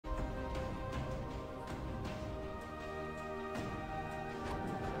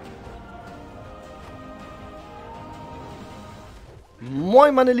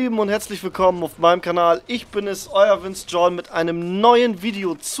Moin meine Lieben und herzlich willkommen auf meinem Kanal. Ich bin es, euer John mit einem neuen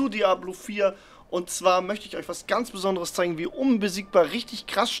Video zu Diablo 4. Und zwar möchte ich euch was ganz Besonderes zeigen, wie ihr unbesiegbar richtig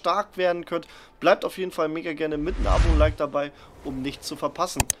krass stark werden könnt. Bleibt auf jeden Fall mega gerne mit einem Abo und Like dabei, um nichts zu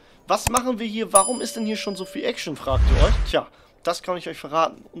verpassen. Was machen wir hier? Warum ist denn hier schon so viel Action, fragt ihr euch? Tja, das kann ich euch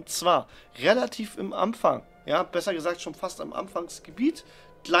verraten. Und zwar relativ im Anfang, ja, besser gesagt schon fast am Anfangsgebiet.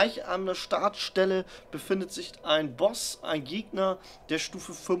 Gleich an der Startstelle befindet sich ein Boss, ein Gegner, der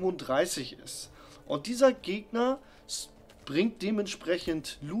Stufe 35 ist. Und dieser Gegner bringt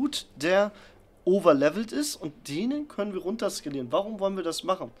dementsprechend Loot, der overlevelt ist, und denen können wir runterskalieren. Warum wollen wir das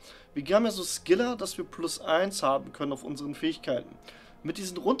machen? Wir haben ja so Skiller, dass wir +1 haben können auf unseren Fähigkeiten. Mit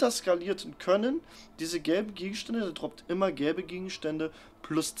diesen runterskalierten können diese gelben Gegenstände, der droppt immer gelbe Gegenstände,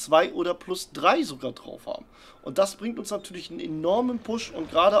 +2 oder +3 sogar drauf haben. Und das bringt uns natürlich einen enormen Push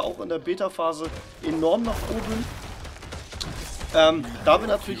und gerade auch in der Beta-Phase enorm nach oben. Da wir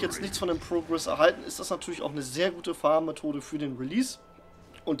natürlich jetzt nichts von dem Progress erhalten, ist das natürlich auch eine sehr gute Farmmethode für den Release.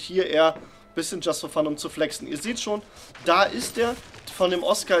 Und hier eher ein bisschen just for fun, um zu flexen. Ihr seht schon, da ist der, von dem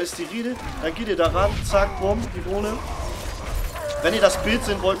Oscar ist die Rede. Dann geht ihr da ran, zack, bumm, die Bohne. Wenn ihr das Bild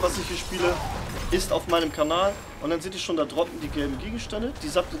sehen wollt, was ich hier spiele, ist auf meinem Kanal. Und dann seht ihr schon, da droppen die gelben Gegenstände. Die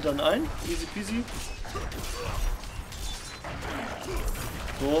sappt ihr dann ein. Easy peasy.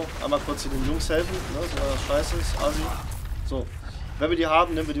 So, einmal kurz hier den Jungs helfen. Ne, so was scheiße ist. Asi. So, wenn wir die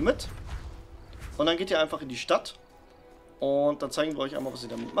haben, nehmen wir die mit. Und dann geht ihr einfach in die Stadt. Und dann zeigen wir euch einmal, was ihr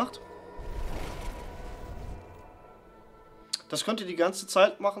damit macht. Das könnt ihr die ganze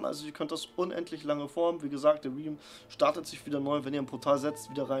Zeit machen, also ihr könnt das unendlich lange formen. Wie gesagt, der Realm startet sich wieder neu, wenn ihr ein Portal setzt,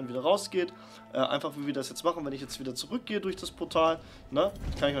 wieder rein, wieder rausgeht. Einfach wie wir das jetzt machen, wenn ich jetzt wieder zurückgehe durch das Portal, ne,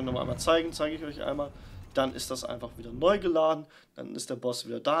 kann ich euch nochmal einmal zeigen, zeige ich euch einmal. Dann ist das einfach wieder neu geladen, dann ist der Boss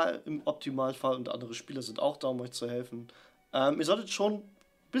wieder da im Optimalfall und andere Spieler sind auch da, um euch zu helfen. Ihr solltet schon ein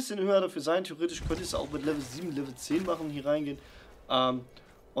bisschen höher dafür sein, theoretisch könnt ihr es auch mit Level 7, Level 10 machen, hier reingehen.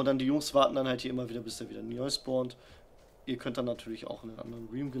 Und dann die Jungs warten dann halt hier immer wieder, bis der wieder neu spawnt. Ihr könnt dann natürlich auch in einen anderen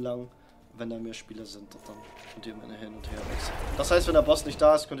Realm gelangen, wenn da mehr Spieler sind, dann könnt ihr immer hin und her wechseln. Das heißt, wenn der Boss nicht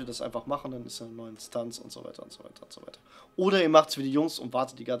da ist, könnt ihr das einfach machen, dann ist er in einer neuen Instanz und so weiter und so weiter und so weiter. Oder ihr macht es wie die Jungs und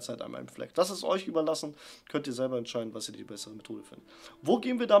wartet die ganze Zeit an meinem Fleck. Das ist euch überlassen, könnt ihr selber entscheiden, was ihr die bessere Methode findet. Wo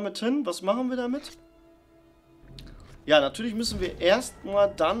gehen wir damit hin? Was machen wir damit? Ja, natürlich müssen wir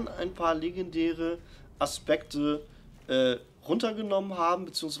erstmal dann ein paar legendäre Aspekte runtergenommen haben,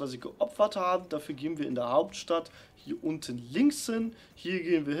 beziehungsweise geopfert haben. Dafür gehen wir in der Hauptstadt hier unten links hin. Hier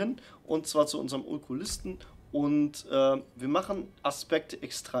gehen wir hin, und zwar zu unserem Okulisten. Und wir machen Aspekte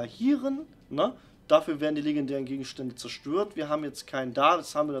extrahieren. Ne? Dafür werden die legendären Gegenstände zerstört. Wir haben jetzt keinen da,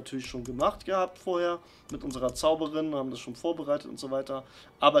 das haben wir natürlich schon gemacht gehabt vorher mit unserer Zauberin, haben das schon vorbereitet und so weiter.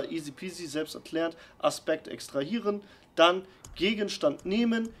 Aber easy peasy, selbst erklärt, Aspekt extrahieren, dann Gegenstand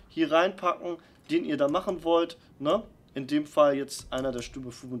nehmen, hier reinpacken, den ihr da machen wollt, ne? In dem Fall jetzt einer der Stufe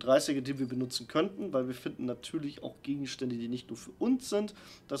 35er, den wir benutzen könnten, weil wir finden natürlich auch Gegenstände, die nicht nur für uns sind.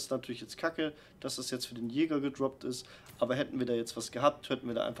 Das ist natürlich jetzt kacke, dass das jetzt für den Jäger gedroppt ist. Aber hätten wir da jetzt was gehabt, hätten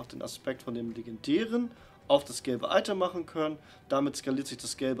wir da einfach den Aspekt von dem Legendären auf das gelbe Item machen können. Damit skaliert sich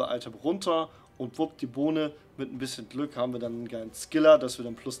das gelbe Item runter und wupp, die Bohne, mit ein bisschen Glück haben wir dann einen geilen Skiller, dass wir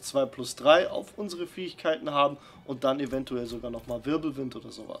dann +2, +3 auf unsere Fähigkeiten haben und dann eventuell sogar nochmal Wirbelwind oder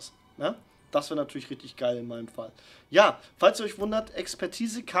sowas. Ne? Das wäre natürlich richtig geil in meinem Fall. Ja, falls ihr euch wundert,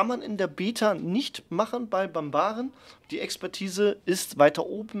 Expertise kann man in der Beta nicht machen bei Barbaren. Die Expertise ist weiter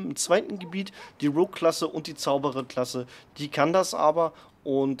oben im zweiten Gebiet. Die Rogue-Klasse und die Zauberer-Klasse, die kann das aber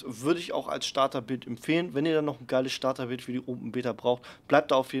und würde ich auch als Starterbild empfehlen. Wenn ihr dann noch ein geiles Starterbild für die Open Beta braucht,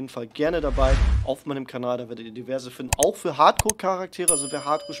 bleibt da auf jeden Fall gerne dabei auf meinem Kanal. Da werdet ihr diverse finden, auch für Hardcore-Charaktere. Also wer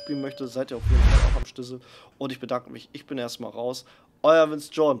Hardcore spielen möchte, seid ihr auf jeden Fall auch am Schlüssel. Und ich bedanke mich. Ich bin erstmal raus. Euer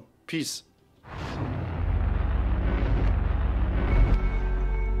John. Peace.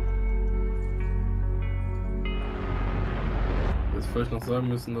 Jetzt vielleicht noch sagen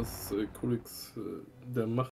müssen, dass Codex der Macht